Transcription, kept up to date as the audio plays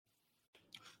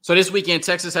So this weekend,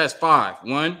 Texas has 5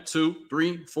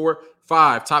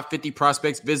 top 50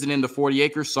 prospects visiting the 40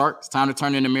 acres. Sark, it's time to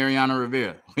turn into Mariano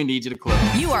Rivera. We need you to close.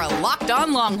 You are Locked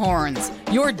On Longhorns,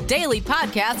 your daily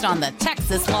podcast on the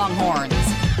Texas Longhorns.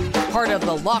 Part of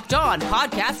the Locked On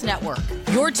Podcast Network,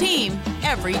 your team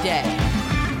every day.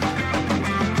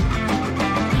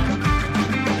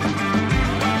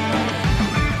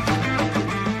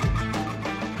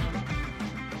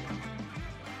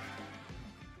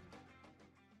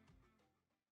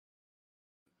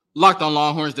 Locked On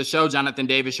Longhorns, the show. Jonathan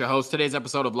Davis, your host. Today's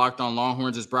episode of Locked On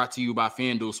Longhorns is brought to you by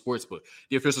FanDuel Sportsbook,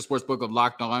 the official sportsbook of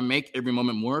Locked On. Make every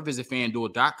moment more. Visit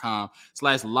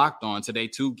FanDuel.com/LockedOn today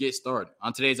to get started.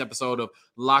 On today's episode of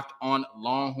Locked On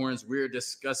Longhorns, we're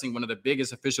discussing one of the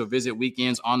biggest official visit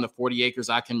weekends on the 40 acres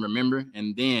I can remember.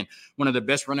 And then one of the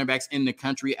best running backs in the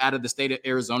country out of the state of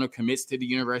Arizona commits to the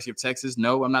University of Texas.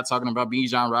 No, I'm not talking about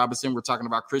Bijan Robinson. We're talking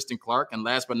about Kristen Clark. And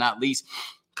last but not least,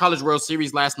 College World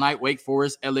Series last night, Wake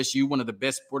Forest, LSU, one of the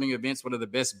best sporting events, one of the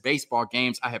best baseball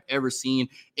games I have ever seen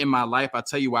in my life. I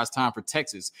tell you why it's time for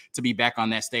Texas to be back on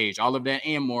that stage. All of that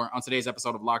and more on today's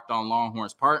episode of Locked On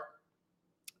Longhorns, part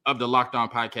of the Locked On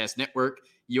Podcast Network,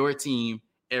 your team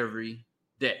every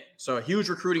day. So a huge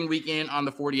recruiting weekend on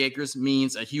the 40 acres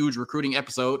means a huge recruiting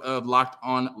episode of Locked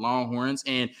On Longhorns,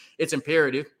 and it's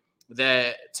imperative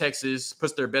that Texas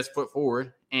puts their best foot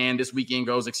forward and this weekend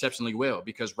goes exceptionally well,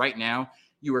 because right now,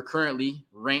 you are currently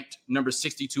ranked number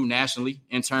 62 nationally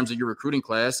in terms of your recruiting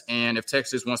class. And if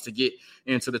Texas wants to get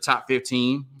into the top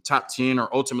 15, top 10, or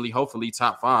ultimately, hopefully,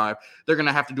 top 5, they're going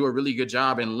to have to do a really good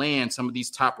job and land some of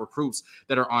these top recruits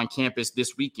that are on campus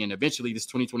this weekend. Eventually, this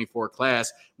 2024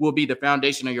 class will be the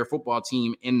foundation of your football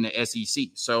team in the SEC.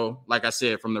 So, like I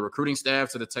said, from the recruiting staff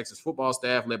to the Texas football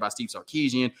staff led by Steve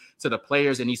Sarkisian to the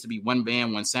players, it needs to be one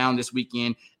band, one sound this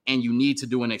weekend. And you need to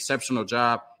do an exceptional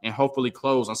job and hopefully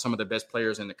close on some of the best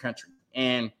players in the country.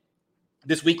 And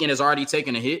this weekend has already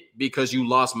taken a hit because you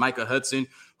lost Micah Hudson,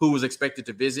 who was expected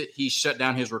to visit. He shut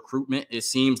down his recruitment. It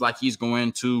seems like he's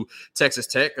going to Texas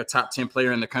Tech, a top 10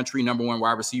 player in the country, number 1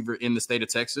 wide receiver in the state of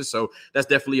Texas. So that's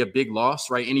definitely a big loss,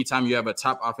 right? Anytime you have a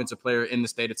top offensive player in the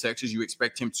state of Texas, you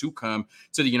expect him to come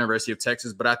to the University of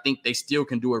Texas. But I think they still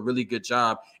can do a really good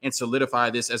job and solidify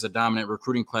this as a dominant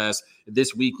recruiting class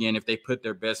this weekend if they put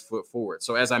their best foot forward.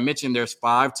 So as I mentioned, there's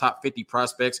 5 top 50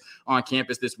 prospects on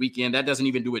campus this weekend. That doesn't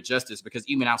even do it justice, because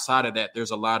even outside of that, there's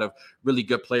a lot of really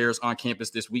good players on campus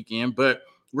this weekend. But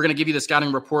we're going to give you the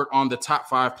scouting report on the top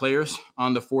 5 players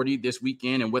on the 40 this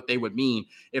weekend and what they would mean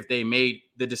if they made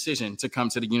the decision to come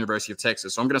to the University of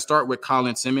Texas. So I'm going to start with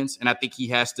Colin Simmons, and I think he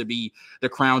has to be the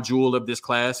crown jewel of this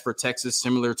class for Texas,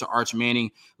 similar to Arch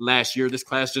Manning last year. This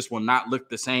class just will not look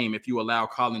the same if you allow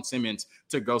Colin Simmons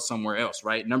to go somewhere else,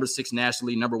 right? Number 6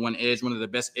 nationally, number 1 edge, one of the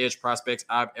best edge prospects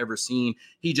I've ever seen.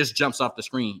 He just jumps off the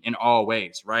screen in all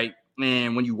ways, right?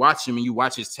 And when you watch him and you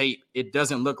watch his tape, it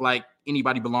doesn't look like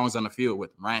anybody belongs on the field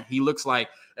with him, right? He looks like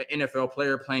an NFL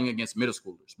player playing against middle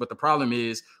schoolers. But the problem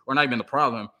is, or not even the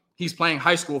problem, he's playing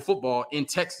high school football in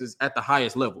Texas at the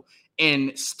highest level.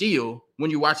 And still,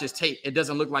 when you watch his tape, it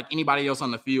doesn't look like anybody else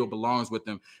on the field belongs with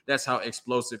him. That's how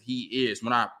explosive he is.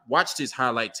 When I watched his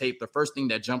highlight tape, the first thing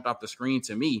that jumped off the screen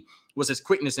to me was his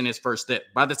quickness in his first step.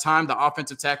 By the time the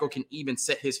offensive tackle can even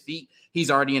set his feet,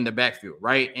 he's already in the backfield,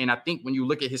 right? And I think when you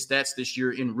look at his stats this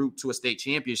year en route to a state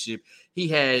championship, he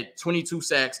had 22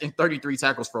 sacks and 33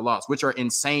 tackles for loss, which are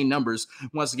insane numbers,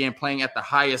 once again, playing at the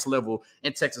highest level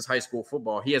in Texas high school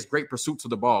football. He has great pursuit to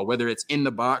the ball, whether it's in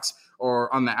the box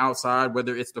or on the outside,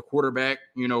 whether it's the quarterback,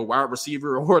 wide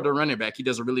receiver, or the running back. He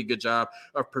does a really good job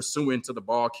of pursuing to the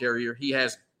ball carrier. He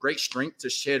has great strength to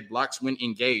shed blocks when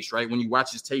engaged, right? When you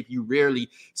watch his tape, you rarely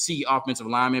see offensive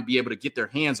linemen be able to get their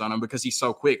hands on him because he's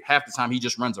so quick. Half the time, he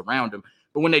just runs around him.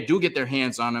 But when they do get their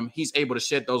hands on him, he's able to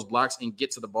shed those blocks and get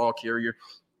to the ball carrier.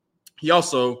 He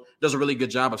also does a really good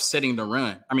job of setting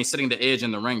the edge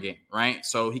in the run game, right?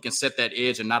 So he can set that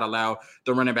edge and not allow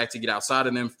the running back to get outside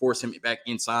of them, force him back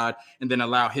inside, and then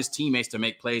allow his teammates to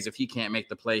make plays if he can't make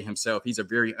the play himself. He's a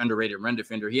very underrated run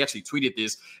defender. He actually tweeted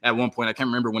this at one point. I can't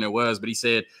remember when it was, but he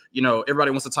said, everybody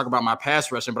wants to talk about my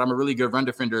pass rushing, but I'm a really good run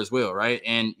defender as well, right?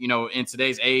 And, in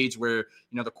today's age where,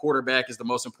 the quarterback is the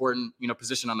most important,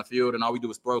 position on the field, and all we do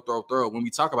is throw. When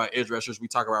we talk about edge rushers, we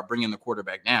talk about bringing the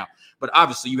quarterback down. But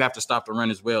obviously, you have to stop the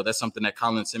run as well. That's something that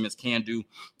Colin Simmons can do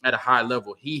at a high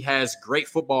level. He has great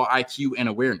football IQ and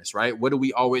awareness, right? What do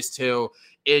we always tell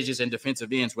edges and defensive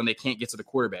ends when they can't get to the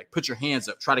quarterback? Put your hands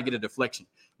up. Try to get a deflection.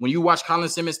 When you watch Colin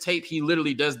Simmons tape, he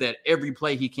literally does that every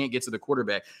play he can't get to the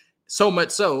quarterback. So much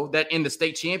so that in the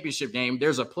state championship game,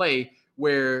 there's a play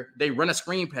where they run a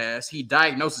screen pass. He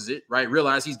diagnoses it, right?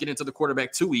 Realize he's getting to the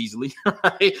quarterback too easily,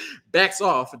 right? Backs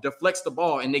off, deflects the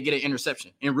ball, and they get an interception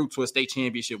en route to a state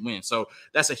championship win. So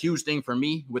that's a huge thing for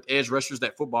me with edge rushers,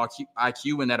 that football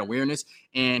IQ and that awareness.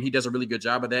 And he does a really good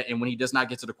job of that. And when he does not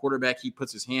get to the quarterback, he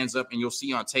puts his hands up, and you'll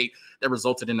see on tape that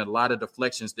resulted in a lot of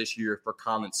deflections this year for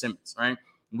Colin Simmons, right?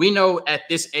 We know at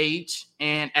this age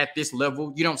and at this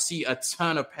level, you don't see a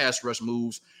ton of pass rush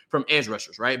moves from edge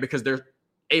rushers, right? Because they're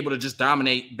able to just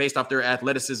dominate based off their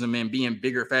athleticism and being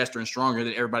bigger, faster, and stronger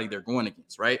than everybody they're going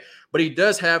against, right? But he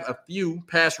does have a few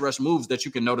pass rush moves that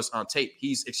you can notice on tape.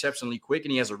 He's exceptionally quick,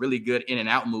 and he has a really good in and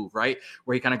out move, right?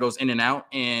 Where he kind of goes in and out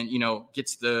and,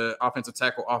 gets the offensive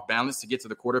tackle off balance to get to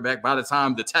the quarterback. By the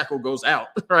time the tackle goes out,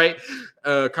 right,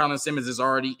 Colin Simmons is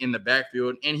already in the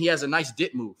backfield, and he has a nice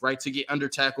dip move, right, to get under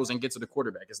tackles and get to the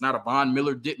quarterback. It's not a Von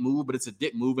Miller dip move, but it's a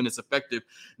dip move, and it's effective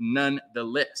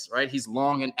nonetheless, right? He's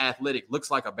long and athletic, looks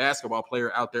like a basketball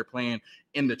player out there playing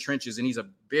in the trenches, and he's a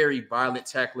very violent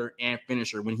tackler and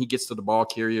finisher. When he gets to the ball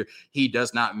carrier, he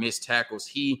does not miss tackles.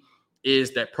 He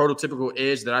is that prototypical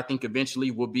edge that I think eventually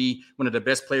will be one of the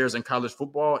best players in college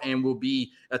football and will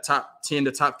be a top 10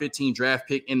 to top 15 draft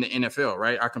pick in the NFL,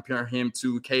 right? I compare him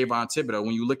to Kayvon Thibodeau.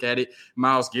 When you look at it,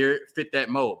 Myles Garrett fit that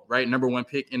mold, right? Number one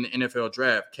pick in the NFL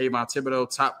draft. Kayvon Thibodeau,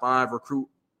 top 5 recruit,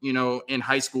 in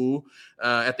high school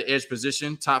at the edge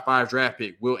position, top 5 draft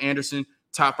pick. Will Anderson,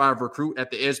 top 5 recruit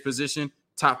at the edge position,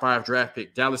 top 5 draft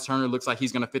pick. Dallas Turner looks like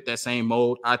he's going to fit that same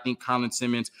mold. I think Colin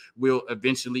Simmons will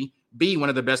eventually be one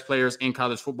of the best players in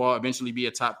college football, eventually be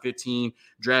a top 15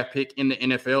 draft pick in the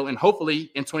NFL. And hopefully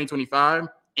in 2025,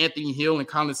 Anthony Hill and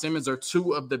Colin Simmons are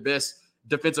 2 of the best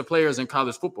defensive players in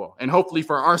college football. And hopefully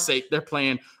for our sake, they're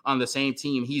playing on the same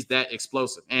team. He's that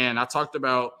explosive. And I talked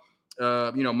about,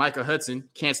 Micah Hudson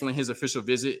canceling his official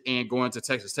visit and going to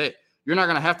Texas Tech. You're not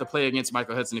going to have to play against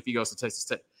Michael Hudson if he goes to Texas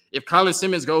Tech. If Colin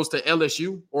Simmons goes to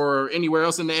LSU or anywhere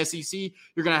else in the SEC,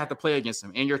 you're going to have to play against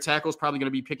him. And your tackle's probably going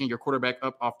to be picking your quarterback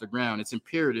up off the ground. It's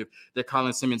imperative that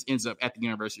Colin Simmons ends up at the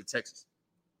University of Texas.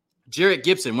 Jerick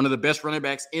Gibson, one of the best running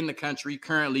backs in the country,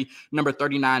 currently number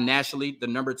 39 nationally, the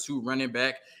number 2 running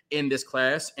back in this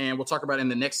class. And we'll talk about in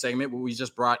the next segment where we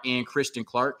just brought in Christian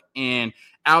Clark. And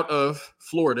out of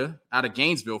Florida, out of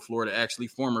Gainesville, Florida, actually,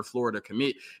 former Florida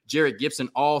commit, Jerick Gibson,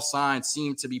 all signs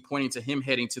seem to be pointing to him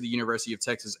heading to the University of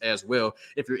Texas as well,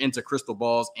 if you're into crystal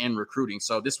balls and recruiting.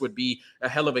 So this would be a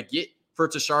hell of a get for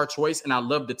Tashard Choice, and I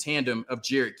love the tandem of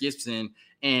Jerick Gibson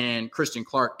and Christian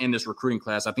Clark in this recruiting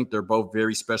class. I think they're both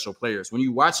very special players. When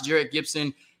you watch Jerick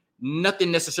Gibson,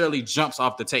 nothing necessarily jumps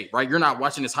off the tape, right? You're not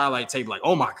watching this highlight tape like,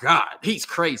 oh my God, he's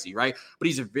crazy, right? But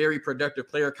he's a very productive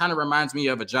player. Kind of reminds me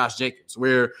of a Josh Jacobs,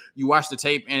 where you watch the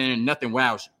tape and nothing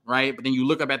wows you, right? But then you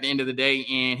look up at the end of the day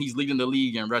and he's leading the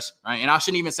league in rushing, right? And I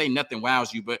shouldn't even say nothing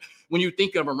wows you, but when you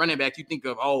think of a running back, you think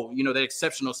of, that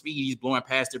exceptional speed, he's blowing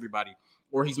past everybody,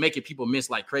 or he's making people miss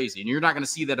like crazy. And you're not going to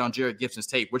see that on Jerick Gibson's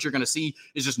tape. What you're going to see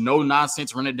is just no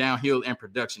nonsense running downhill and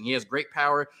production. He has great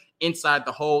power inside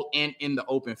the hole and in the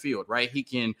open field, right? He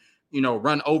can,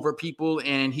 run over people,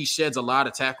 and he sheds a lot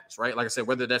of tackles, right? Like I said,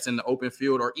 whether that's in the open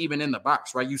field or even in the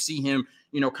box, right? You see him,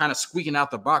 kind of squeaking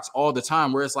out the box all the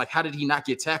time, where it's like, how did he not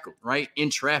get tackled, right? In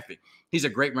traffic. He's a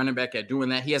great running back at doing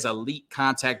that. He has elite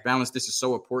contact balance. This is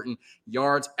so important.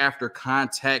 Yards after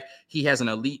contact, he has an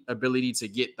elite ability to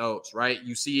get those, right?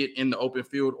 You see it in the open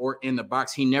field or in the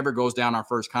box. He never goes down on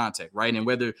first contact, right? And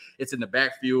whether it's in the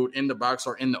backfield, in the box,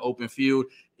 or in the open field,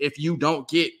 if you don't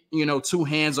get, 2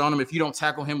 hands on him, if you don't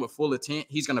tackle him with full intent,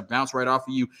 he's going to bounce right off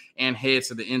of you and head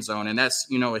to the end zone. And that's,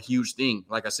 a huge thing,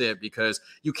 like I said, because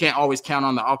you can't always count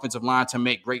on the offensive line to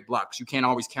make great blocks. You can't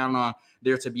always count on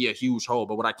there to be a huge hole.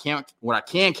 But what I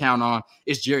can count on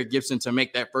is Jerick Gibson to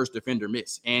make that first defender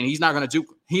miss. And he's not going to do,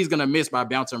 he's going to miss by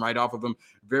bouncing right off of him.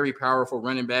 Very powerful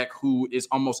running back who is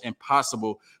almost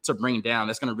impossible to bring down.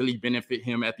 That's going to really benefit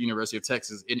him at the University of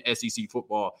Texas in SEC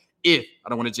football, if, I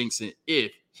don't want to jinx it,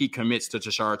 if he commits to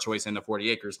Tashard Choice and the 40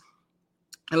 acres.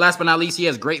 And last but not least, he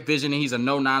has great vision, and he's a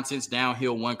no-nonsense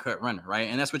downhill one-cut runner, right?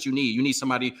 And that's what you need. You need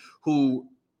somebody who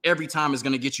every time is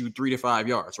going to get you 3 to 5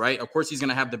 yards, right? Of course, he's going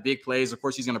to have the big plays. Of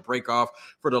course, he's going to break off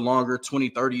for the longer 20,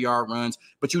 30-yard runs.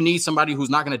 But you need somebody who's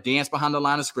not going to dance behind the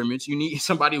line of scrimmage. You need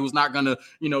somebody who's not going to,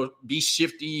 be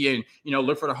shifty and,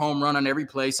 look for the home run on every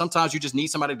play. Sometimes you just need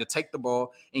somebody to take the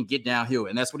ball and get downhill.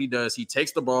 And that's what he does. He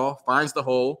takes the ball, finds the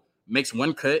hole, makes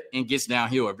one cut, and gets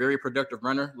downhill. A very productive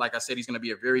runner. Like I said, he's going to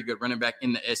be a very good running back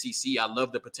in the SEC. I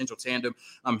love the potential tandem,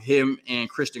 him and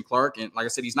Christian Clark. And like I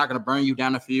said, he's not going to burn you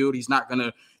down the field. He's not going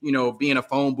to, be in a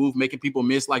phone booth making people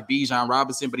miss like Bijan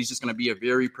Robinson, but he's just going to be a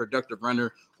very productive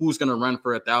runner who's going to run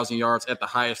for 1,000 yards at the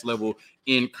highest level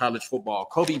in college football.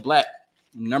 Kobe Black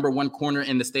number 1 corner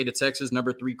in the state of Texas,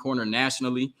 number 3 corner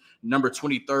nationally, number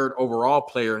 23rd overall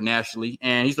player nationally.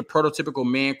 And he's the prototypical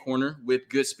man corner with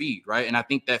good speed, right? And I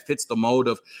think that fits the mold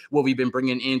of what we've been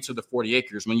bringing into the 40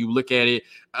 acres. When you look at it,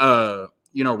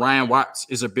 Ryan Watts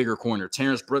is a bigger corner.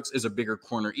 Terrence Brooks is a bigger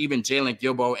corner. Even Jalen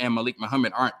Gilbo and Malik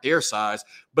Muhammad aren't their size,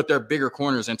 but they're bigger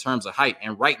corners in terms of height.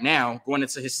 And right now, going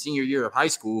into his senior year of high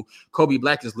school, Kobe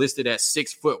Black is listed at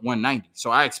 6'1", 190. So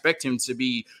I expect him to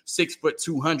be 6'2",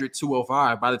 200,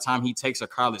 205 by the time he takes a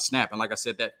college snap. And like I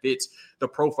said, that fits the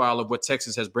profile of what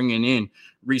Texas has bringing in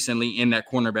recently in that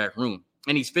cornerback room.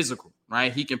 And he's physical,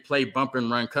 right? He can play bump and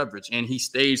run coverage, and he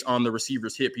stays on the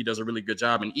receiver's hip. He does a really good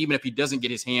job. And even if he doesn't get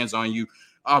his hands on you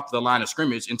off the line of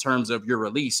scrimmage in terms of your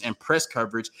release and press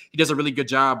coverage, he does a really good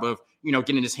job of,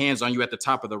 getting his hands on you at the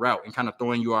top of the route and kind of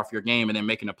throwing you off your game and then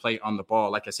making a play on the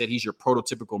ball. Like I said, he's your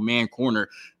prototypical man corner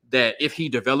that if he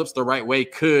develops the right way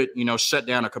could, shut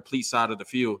down a complete side of the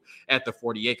field at the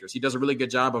 40 acres. He does a really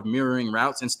good job of mirroring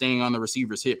routes and staying on the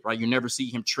receiver's hip, right? You never see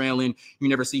him trailing. You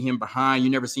never see him behind. You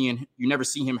never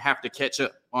see him have to catch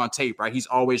up on tape, right? He's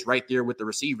always right there with the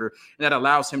receiver, and that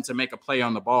allows him to make a play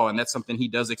on the ball. And that's something he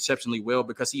does exceptionally well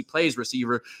because he plays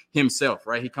receiver himself,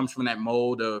 right? He comes from that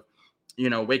mold of,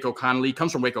 Waco Connolly,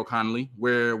 comes from Waco Connolly,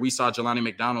 where we saw Jelani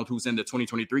McDonald, who's in the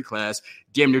 2023 class,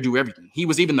 damn near do everything. He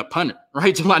was even the punter,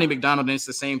 right? Jelani McDonald, and it's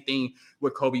the same thing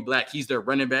with Kobe Black. He's their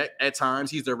running back at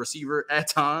times. He's their receiver at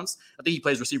times. I think he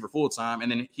plays receiver full time, and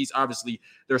then he's obviously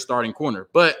their starting corner.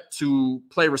 But to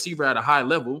play receiver at a high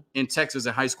level in Texas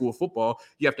and high school football,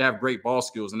 you have to have great ball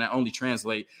skills, and that only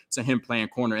translates to him playing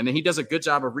corner. And then he does a good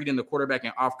job of reading the quarterback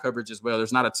and off coverage as well.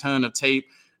 There's not a ton of tape,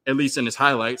 at least in his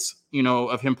highlights,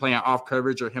 of him playing off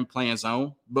coverage or him playing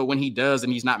zone. But when he does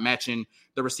and he's not matching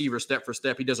the receiver step for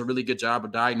step, he does a really good job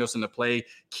of diagnosing the play,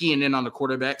 keying in on the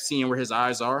quarterback, seeing where his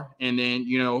eyes are, and then,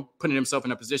 putting himself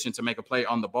in a position to make a play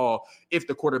on the ball if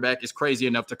the quarterback is crazy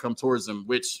enough to come towards him,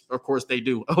 which, of course, they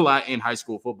do a lot in high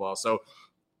school football. So,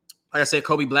 like I said,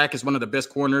 Kobe Black is one of the best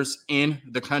corners in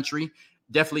the country.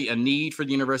 Definitely a need for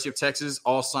the University of Texas.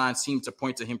 All signs seem to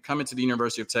point to him coming to the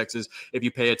University of Texas if you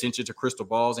pay attention to crystal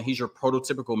balls. And he's your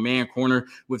prototypical man corner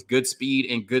with good speed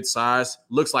and good size.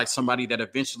 Looks like somebody that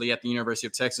eventually at the University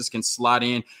of Texas can slot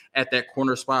in at that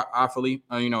corner spot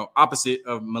opposite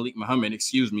of Malik Muhammad,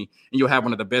 and you'll have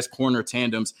one of the best corner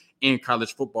tandems in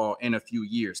college football in a few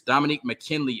years. Dominique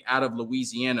McKinley out of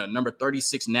Louisiana, number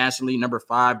 36 nationally, number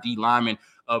 5 D lineman,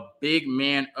 a big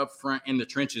man up front in the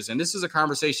trenches. And this is a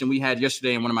conversation we had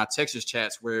yesterday in one of my Texas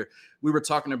chats where we were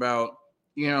talking about,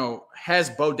 has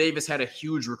Bo Davis had a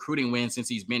huge recruiting win since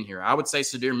he's been here? I would say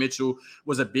Sadir Mitchell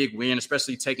was a big win,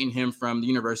 especially taking him from the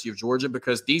University of Georgia,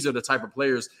 because these are the type of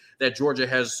players that Georgia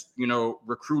has,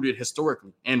 recruited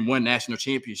historically and won national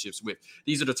championships with.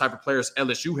 These are the type of players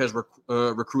LSU has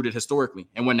recruited historically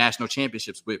and won national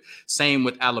championships with. Same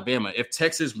with Alabama. If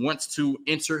Texas wants to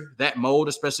enter that mold,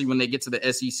 especially when they get to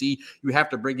the SEC, you have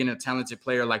to bring in a talented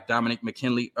player like Dominique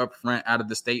McKinley up front out of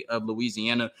the state of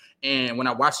Louisiana. And when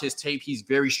I watch his tape, he's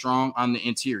very strong on the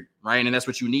interior, right? And that's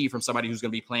what you need from somebody who's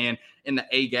going to be playing in the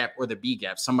A gap or the B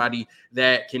gap, somebody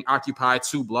that can occupy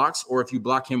 2 blocks, or if you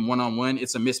block him one-on-one,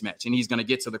 it's a mismatch and he's going to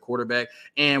get to the quarterback.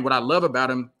 And what I love about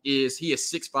him is he is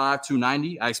 6'5",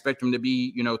 290. I expect him to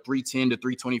be, 310 to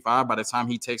 325 by the time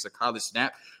he takes a college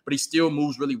snap, but he still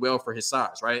moves really well for his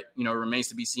size, right? It remains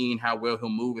to be seen how well he'll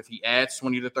move if he adds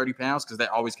 20 to 30 pounds, because that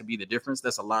always could be the difference.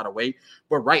 That's a lot of weight.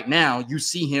 But right now you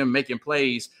see him making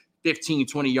plays 15,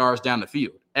 20 yards down the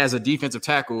field as a defensive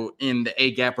tackle in the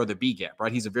A gap or the B gap,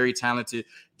 right? He's a very talented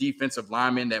defensive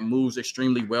lineman that moves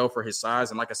extremely well for his size.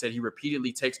 And like I said, he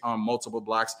repeatedly takes on multiple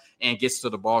blocks and gets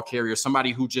to the ball carrier,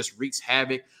 somebody who just wreaks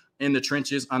havoc in the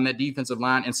trenches on that defensive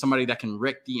line, and somebody that can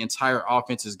wreck the entire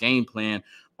offense's game plan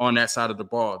on that side of the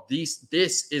ball. This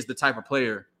is the type of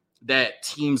player that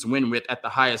teams win with at the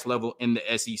highest level in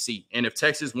the SEC. And if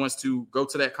Texas wants to go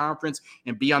to that conference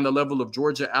and be on the level of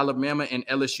Georgia, Alabama, and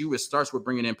LSU, it starts with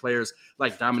bringing in players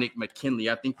like Dominique McKinley.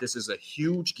 I think this is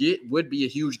would be a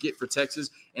huge get for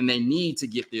Texas, and they need to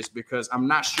get this because I'm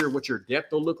not sure what your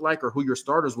depth will look like or who your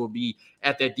starters will be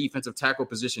at that defensive tackle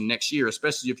position next year,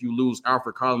 especially if you lose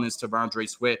Alfred Collins, Tavondre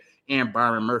Sweat, and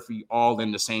Byron Murphy all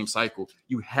in the same cycle.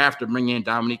 You have to bring in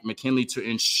Dominique McKinley to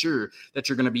ensure that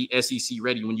you're going to be SEC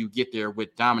ready when you get there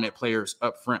with dominant players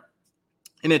up front.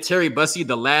 And then Terry Bussey,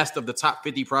 the last of the top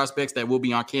 50 prospects that will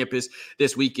be on campus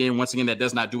this weekend. Once again, that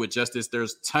does not do it justice.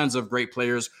 There's tons of great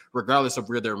players, regardless of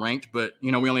where they're ranked. But,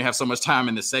 we only have so much time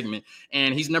in this segment.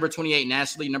 And he's number 28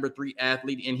 nationally, number 3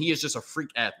 athlete. And he is just a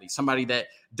freak athlete, somebody that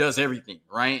does everything,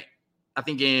 right? I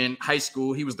think in high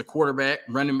school, he was the quarterback,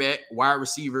 running back, wide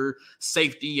receiver,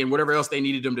 safety, and whatever else they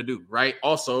needed him to do, right?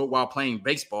 Also, while playing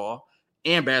baseball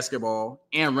and basketball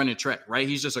and running track, right?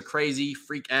 He's just a crazy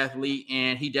freak athlete,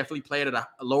 and he definitely played at a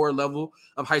lower level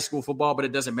of high school football, but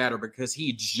it doesn't matter because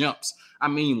he jumps,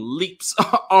 leaps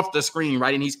off the screen,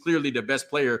 right? And he's clearly the best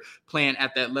player playing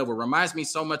at that level. Reminds me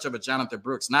so much of a Jonathan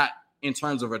Brooks, not in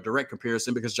terms of a direct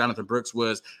comparison because Jonathan Brooks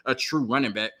was a true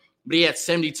running back, but he had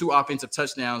 72 offensive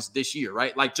touchdowns this year,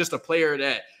 right? Like just a player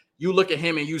that you look at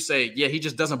him and you say, yeah, he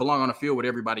just doesn't belong on the field with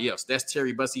everybody else. That's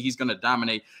Terry Bussey. He's going to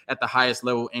dominate at the highest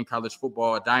level in college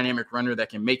football, a dynamic runner that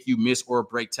can make you miss or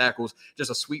break tackles,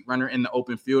 just a sweet runner in the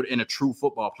open field and a true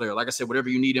football player. Like I said, whatever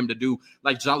you need him to do,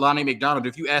 like Lonnie McDonald,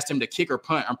 if you asked him to kick or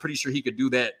punt, I'm pretty sure he could do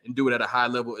that and do it at a high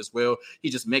level as well. He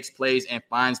just makes plays and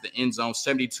finds the end zone,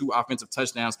 72 offensive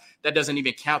touchdowns. That doesn't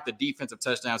even count the defensive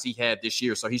touchdowns he had this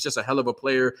year. So he's just a hell of a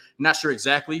player. Not sure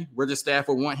exactly where the staff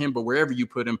will want him, but wherever you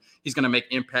put him, he's going to make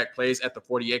impact plays at the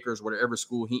 40 acres, whatever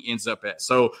school he ends up at.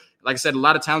 So, like I said, a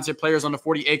lot of talented players on the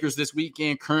 40 acres this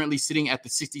weekend, currently sitting at the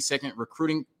 62nd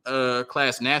recruiting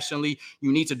class nationally.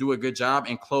 You need to do a good job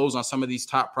and close on some of these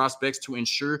top prospects to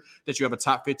ensure that you have a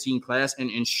top 15 class and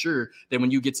ensure that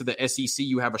when you get to the SEC,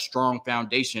 you have a strong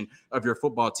foundation of your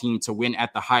football team to win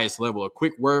at the highest level. A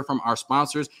quick word from our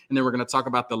sponsors, and then we're going to talk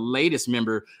about the latest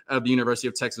member of the University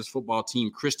of Texas football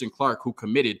team, Christian Clark, who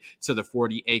committed to the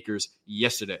 40 acres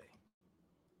yesterday.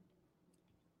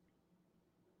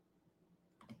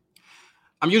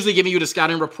 I'm usually giving you the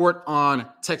scouting report on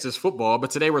Texas football, but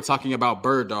today we're talking about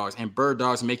bird dogs, and bird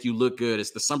dogs make you look good.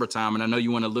 It's the summertime, and I know you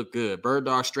want to look good. Bird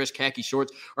dog stretch khaki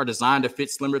shorts are designed to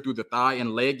fit slimmer through the thigh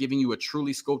and leg, giving you a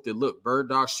truly sculpted look. Bird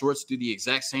dog shorts do the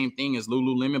exact same thing as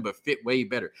Lululemon, but fit way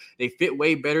better. They fit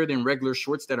way better than regular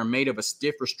shorts that are made of a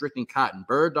stiff, restricting cotton.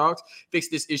 Bird dogs fix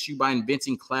this issue by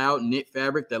inventing cloud knit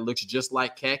fabric that looks just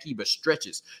like khaki, but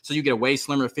stretches, so you get a way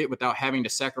slimmer fit without having to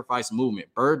sacrifice movement.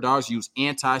 Bird dogs use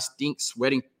anti-stink,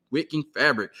 sweating, wicking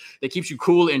fabric that keeps you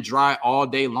cool and dry all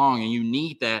day long, and you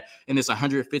need that in this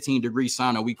 115-degree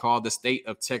sauna we call the state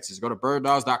of Texas. Go to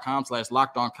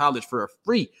birddogs.com/lockedoncollege for a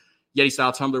free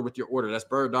Yeti-style tumbler with your order. That's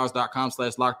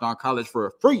birddogs.com/lockedoncollege for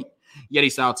a free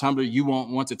Yeti-style tumbler. You won't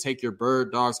want to take your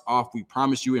bird dogs off, we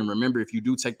promise you. And remember, if you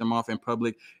do take them off in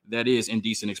public, that is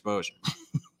indecent exposure.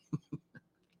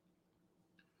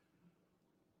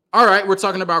 All right, we're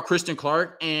talking about Christian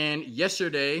Clark, and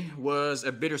yesterday was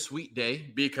a bittersweet day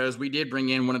because we did bring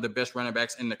in one of the best running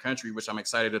backs in the country, which I'm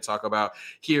excited to talk about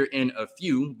here in a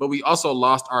few, but we also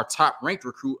lost our top-ranked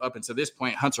recruit up until this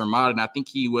point, Hunter Mott, and I think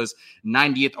he was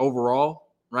 90th overall,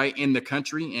 right, in the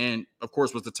country, and of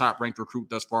course was the top-ranked recruit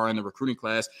thus far in the recruiting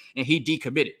class, and he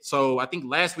decommitted. So I think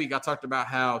last week I talked about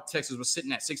how Texas was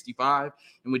sitting at 65,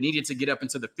 and we needed to get up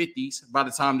into the 50s by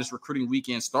the time this recruiting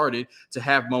weekend started to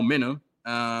have momentum.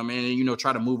 And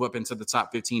try to move up into the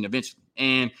top 15 eventually.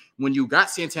 And when you got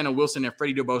Santana Wilson and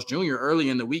Freddie DuBose Jr. early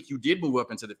in the week, you did move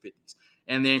up into the 50s.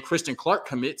 And then Christian Clark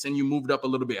commits, and you moved up a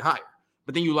little bit higher.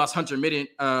 But then you lost Hunter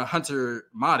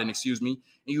Modden, and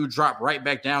you drop right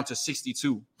back down to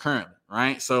 62 currently,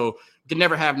 right? So you can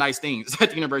never have nice things at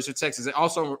the University of Texas. And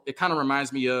also, it kind of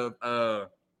reminds me of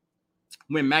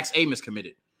when Max Amos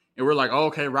committed. And we're like, oh,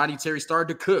 okay, Rodney Terry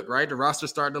started to cook, right? The roster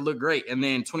started to look great. And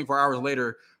then 24 hours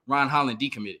later, Ron Holland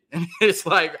decommitted. And it's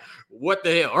like, what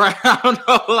the hell, right? I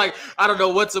don't know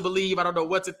what to believe. I don't know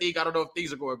what to think. I don't know if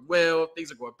things are going well, if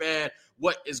things are going bad,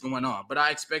 what is going on. But I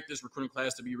expect this recruiting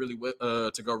class to be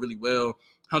to go really well.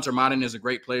 Hunter Modden is a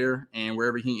great player, and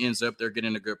wherever he ends up, they're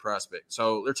getting a good prospect.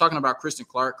 So they're talking about Christian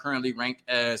Clark, currently ranked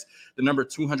as the number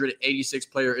 286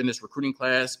 player in this recruiting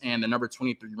class and the number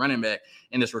 23 running back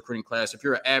in this recruiting class. If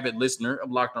you're an avid listener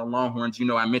of Locked On Longhorns, you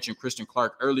know I mentioned Christian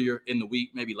Clark earlier in the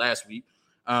week, maybe last week.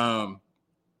 And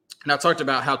I talked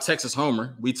about how Texas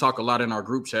Homer, we talk a lot in our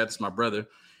group chat, it's my brother,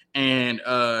 and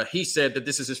he said that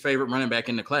this is his favorite running back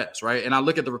in the class, right? And I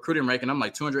look at the recruiting ranking, I'm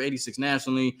like 286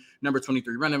 nationally, number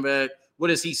 23 running back. What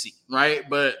does he see, right?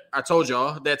 But I told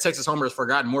y'all that Texas Homer has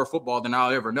forgotten more football than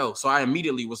I'll ever know. So I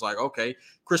immediately was like, okay,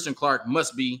 Christian Clark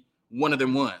must be one of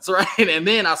them ones, right? And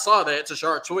then I saw that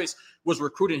Tashard Choice was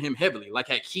recruiting him heavily, like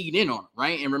had keyed in on him,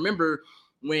 right? And remember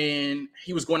when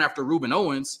he was going after Reuben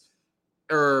Owens,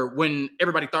 or when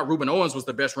everybody thought Reuben Owens was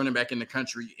the best running back in the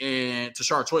country, and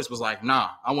Tashard Choice was like, nah,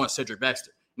 I want Cedric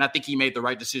Baxter. And I think he made the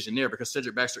right decision there because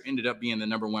Cedric Baxter ended up being the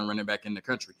number one running back in the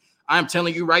country. I'm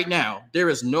telling you right now, there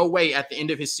is no way at the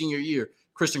end of his senior year,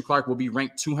 Christian Clark will be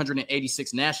ranked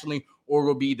 286 nationally or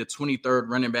will be the 23rd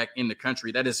running back in the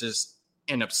country. That is just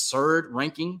an absurd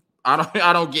ranking.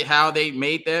 I don't get how they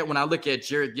made that. When I look at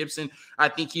Jerick Gibson, I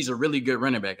think he's a really good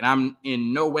running back. And I'm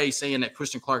in no way saying that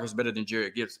Christian Clark is better than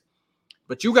Jerick Gibson.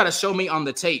 But you got to show me on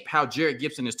the tape how Jerick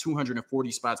Gibson is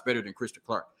 240 spots better than Christian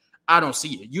Clark. I don't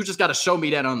see it. You just got to show me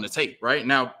that on the tape, right?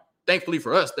 Now, thankfully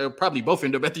for us, they'll probably both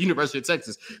end up at the University of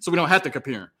Texas, so we don't have to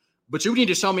compare them. But you need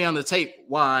to show me on the tape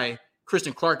why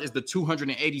Christian Clark is the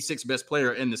 286th best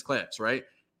player in this class, right?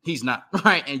 He's not,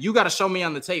 right? And you got to show me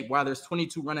on the tape why there's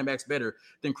 22 running backs better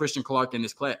than Christian Clark in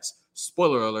this class.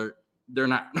 Spoiler alert, they're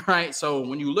not, right? So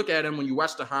when you look at him, when you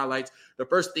watch the highlights, the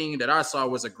first thing that I saw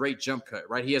was a great jump cut,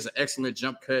 right? He has an excellent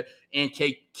jump cut and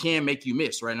can make you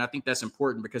miss, right? And I think that's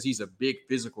important because he's a big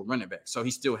physical running back. So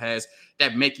he still has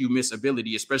that make you miss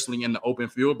ability, especially in the open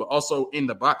field, but also in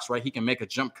the box, right? He can make a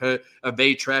jump cut,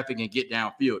 evade traffic, and get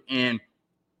downfield. And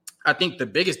I think the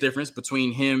biggest difference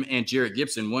between him and Jerick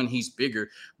Gibson, one, he's bigger,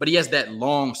 but he has that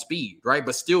long speed, right?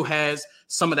 But still has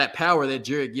some of that power that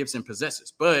Jerick Gibson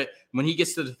possesses. But when he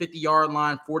gets to the 50-yard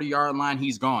line, 40-yard line,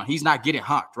 he's gone. He's not getting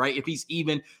hocked, right? If he's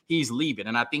even, he's leaving.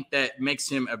 And I think that makes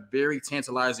him a very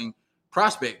tantalizing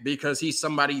prospect because he's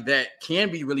somebody that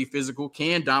can be really physical,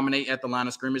 can dominate at the line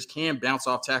of scrimmage, can bounce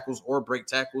off tackles or break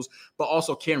tackles, but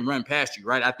also can run past you,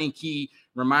 right? I think he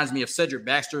reminds me of Cedric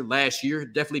Baxter last year.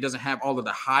 Definitely doesn't have all of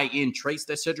the high-end traits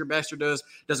that Cedric Baxter does.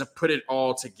 Doesn't put it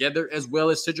all together as well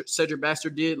as Cedric Baxter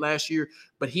did last year.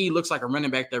 But he looks like a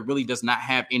running back that really does not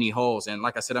have any holes. And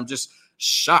like I said, I'm just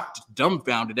shocked,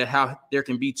 dumbfounded at how there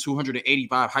can be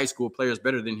 285 high school players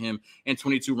better than him and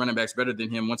 22 running backs better than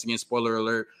him. Once again, spoiler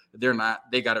alert, they're not.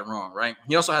 They got it wrong, right?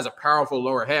 He also has a powerful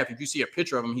lower half. If you see a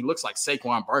picture of him, he looks like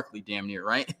Saquon Barkley damn near,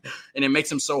 right? And it makes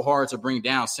him so hard to bring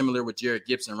down, similar with Jerick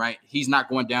Gibson, right? He's not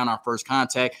going down on first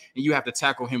contact, and you have to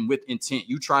tackle him with intent.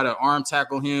 You try to arm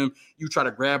tackle him, you try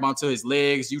to grab onto his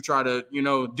legs, you try to,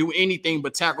 do anything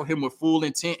but tackle him with full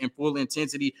intent and full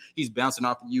intensity. He's bouncing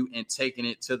off of you and taking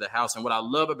it to the house. And what I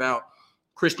love about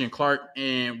Christian Clark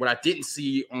and what I didn't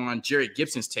see on Jerick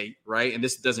Gibson's tape, right? And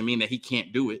this doesn't mean that he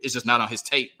can't do it. It's just not on his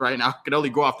tape, right? Now I can only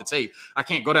go off the tape. I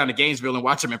can't go down to Gainesville and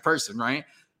watch him in person, right?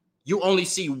 You only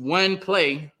see one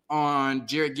play on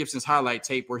Jerick Gibson's highlight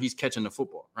tape where he's catching the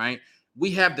football, right?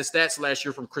 We have the stats last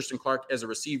year from Christian Clark as a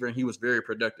receiver, and he was very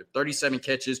productive. 37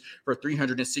 catches for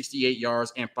 368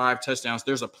 yards and 5 touchdowns.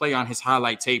 There's a play on his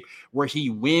highlight tape where he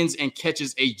wins and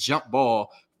catches a jump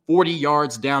ball 40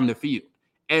 yards down the field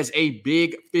as a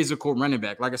big physical running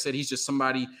back. Like I said, he's just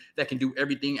somebody that can do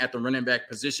everything at the running back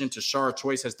position. Tashard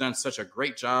Choice has done such a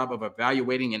great job of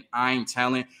evaluating and eyeing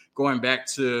talent, going back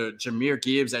to Jahmyr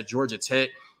Gibbs at Georgia Tech,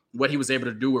 what he was able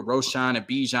to do with Roschon and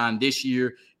Bijan this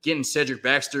year, getting Cedric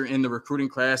Baxter in the recruiting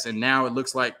class, and now it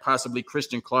looks like possibly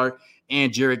Christian Clark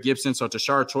and Jerick Gibson. So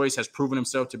Tashard Choice has proven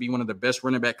himself to be one of the best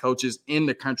running back coaches in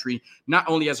the country, not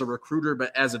only as a recruiter,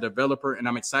 but as a developer. And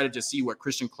I'm excited to see what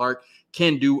Christian Clark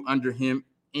can do under him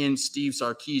in Steve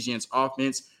Sarkisian's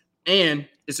offense. And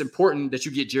it's important that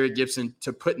you get Jerick Gibson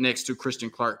to put next to Christian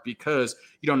Clark because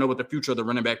you don't know what the future of the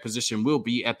running back position will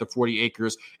be at the 40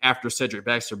 acres after Cedric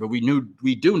Baxter. But we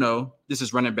do know this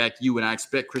is running back you, and I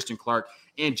expect Christian Clark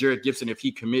and Jerick Gibson, if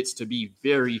he commits, to be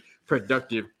very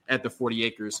productive at the 40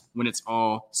 acres when it's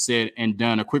all said and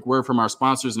done. A quick word from our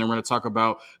sponsors, and then we're going to talk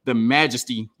about the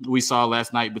majesty we saw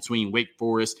last night between Wake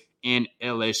Forest and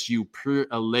LSU. Pure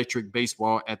electric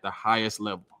baseball at the highest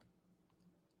level.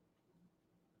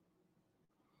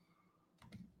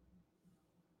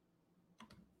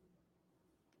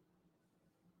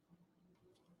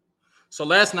 So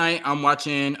last night I'm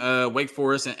watching Wake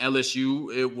Forest and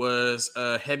LSU. It was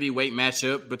a heavyweight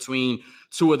matchup between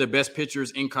two of the best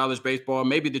pitchers in college baseball,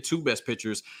 maybe the two best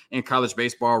pitchers in college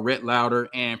baseball, Rhett Lauder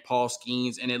and Paul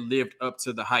Skeens, and it lived up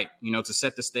to the hype. To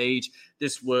set the stage,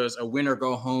 this was a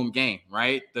winner-go-home game,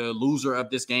 right? The loser of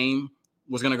this game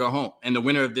was going to go home, and the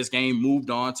winner of this game moved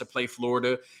on to play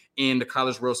Florida in the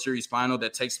College World Series final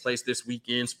that takes place this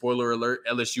weekend. Spoiler alert,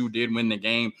 LSU did win the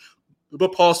game.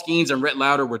 But Paul Skeens and Rhett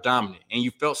Lauder were dominant, and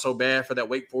you felt so bad for that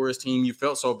Wake Forest team. You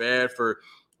felt so bad for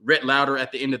Rhett Lauder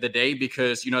at the end of the day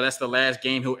because, that's the last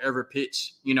game he'll ever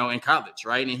pitch, in college,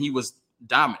 right? And he was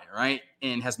dominant, right?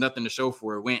 And has nothing to show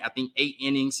for it. Went, I think, 8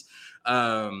 innings,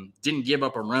 didn't give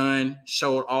up a run,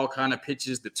 showed all kind of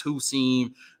pitches, the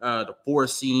 2-seam, the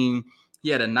 4-seam. He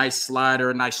had a nice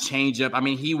slider, a nice changeup. I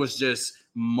mean, he was just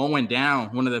mowing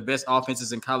down one of the best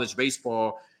offenses in college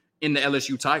baseball in the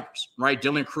LSU Tigers, right?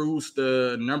 Dylan Cruz,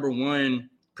 the number 1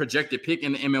 projected pick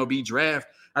in the MLB draft,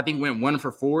 I think went 1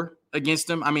 for 4 against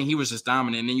him. I mean, he was just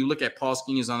dominant. And then you look at Paul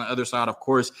Skeens on the other side, of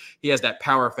course, he has that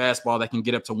power fastball that can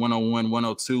get up to 101,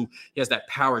 102. He has that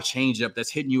power changeup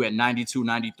that's hitting you at 92,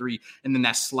 93. And then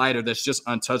that slider that's just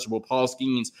untouchable. Paul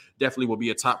Skeens definitely will be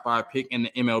a top 5 pick in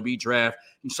the MLB draft.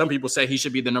 And some people say he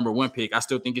should be the number 1 pick. I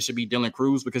still think it should be Dylan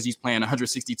Cruz because he's playing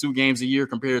 162 games a year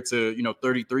compared to,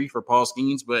 33 for Paul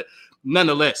Skeens. But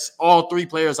nonetheless, all 3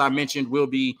 players I mentioned will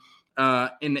be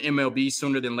in the MLB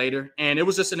sooner than later. And it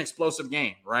was just an explosive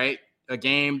game, right? a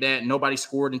game that nobody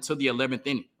scored until the 11th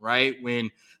inning, right?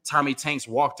 When Tommy Tanks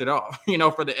walked it off,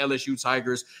 for the LSU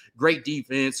Tigers. Great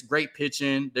defense, great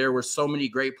pitching. There were so many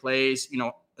great plays,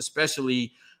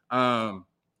 especially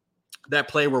that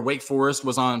play where Wake Forest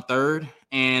was on third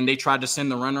and they tried to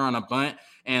send the runner on a bunt.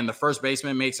 And the first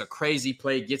baseman makes a crazy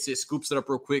play, gets it, scoops it up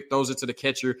real quick, throws it to the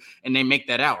catcher, and they make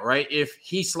that out, right? If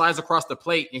he slides across the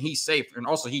plate and he's safe, and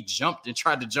also he jumped and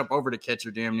tried to jump over the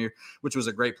catcher damn near, which was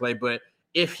a great play. But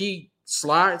if he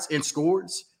slides and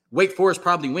scores, Wake Forest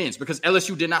probably wins because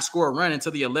LSU did not score a run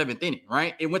until the 11th inning,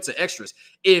 right? It went to extras.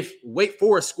 If Wake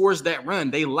Forest scores that run,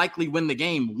 they likely win the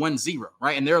game 1-0,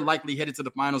 right? And they're likely headed to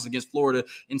the finals against Florida.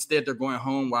 Instead, they're going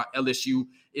home while LSU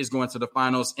is going to the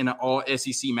finals in an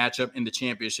all-SEC matchup in the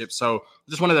championship. So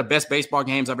just one of the best baseball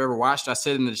games I've ever watched. I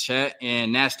said in the chat,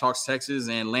 and Nash Talks Texas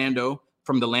and Lando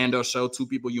from the Lando Show, two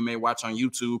people you may watch on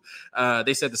YouTube,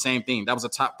 they said the same thing. That was a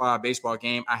top 5 baseball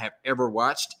game I have ever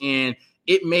watched, and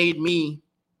it made me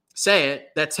sad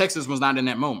that Texas was not in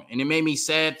that moment. And it made me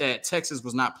sad that Texas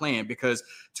was not playing, because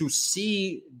to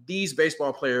see these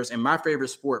baseball players in my favorite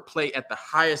sport play at the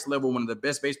highest level, one of the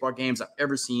best baseball games I've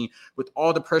ever seen, with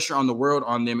all the pressure on the world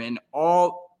on them, and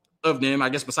all of them, I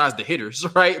guess, besides the hitters,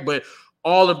 right? But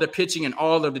all of the pitching and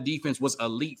all of the defense was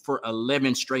elite for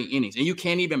 11 straight innings. And you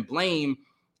can't even blame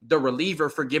the reliever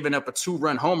for giving up a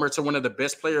 2-run homer to one of the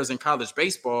best players in college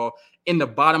baseball in the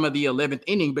bottom of the 11th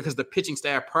inning, because the pitching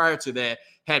staff prior to that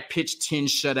had pitched 10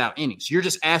 shutout innings. You're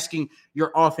just asking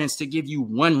your offense to give you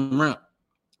 1 run.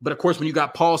 But of course, when you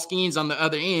got Paul Skeens on the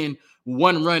other end,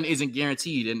 1 run isn't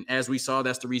guaranteed. And as we saw,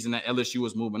 that's the reason that LSU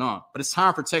was moving on. But it's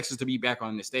time for Texas to be back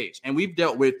on this stage. And we've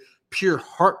dealt with pure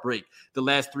heartbreak the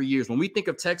last 3 years. When we think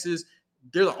of Texas,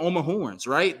 they're the Longhorns,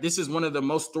 right? This is one of the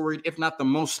most storied, if not the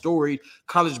most storied,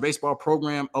 college baseball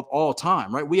program of all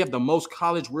time, right? We have the most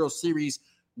College World Series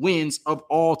wins of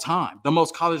all time, the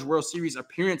most College World Series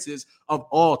appearances of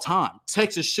all time.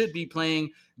 Texas should be playing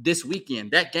this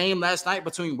weekend. That game last night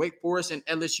between Wake Forest and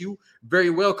LSU very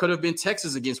well could have been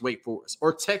Texas against Wake Forest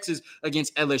or Texas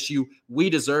against LSU. We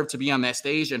deserve to be on that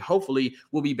stage, and hopefully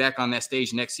we'll be back on that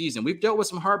stage next season. We've dealt with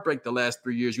some heartbreak the last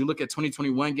 3 years. You look at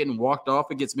 2021 getting walked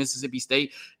off against Mississippi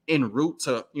State en route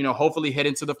to, hopefully head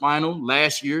into the final.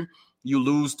 Last year, you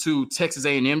lose to Texas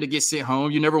A&M to get sent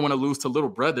home. You never want to lose to little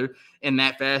brother in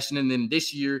that fashion. And then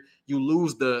this year you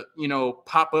lose the,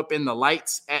 pop up in the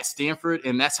lights at Stanford.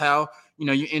 And that's how,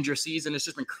 you end your season. It's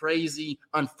just been crazy,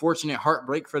 unfortunate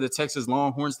heartbreak for the Texas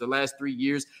Longhorns the last 3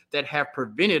 years that have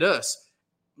prevented us,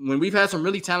 when we've had some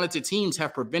really talented teams,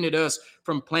 have prevented us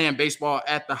from playing baseball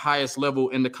at the highest level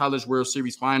in the College World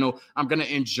Series final. I'm going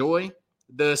to enjoy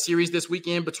the series this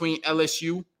weekend between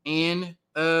LSU and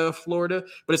Florida,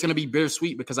 but it's going to be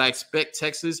bittersweet because I expect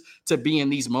Texas to be in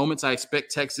these moments. I expect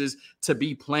Texas to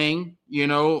be playing,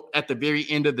 at the very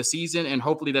end of the season, and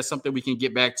hopefully that's something we can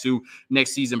get back to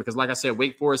next season, because like I said,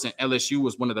 Wake Forest and LSU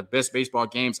was one of the best baseball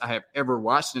games I have ever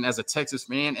watched, and as a Texas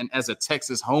fan and as a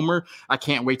Texas homer, I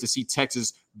can't wait to see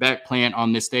Texas back playing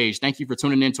on this stage. Thank you for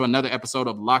tuning in to another episode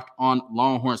of Locked On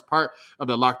Longhorns, part of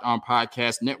the Locked On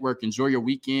Podcast Network. Enjoy your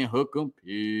weekend. Hook 'em.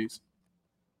 Peace.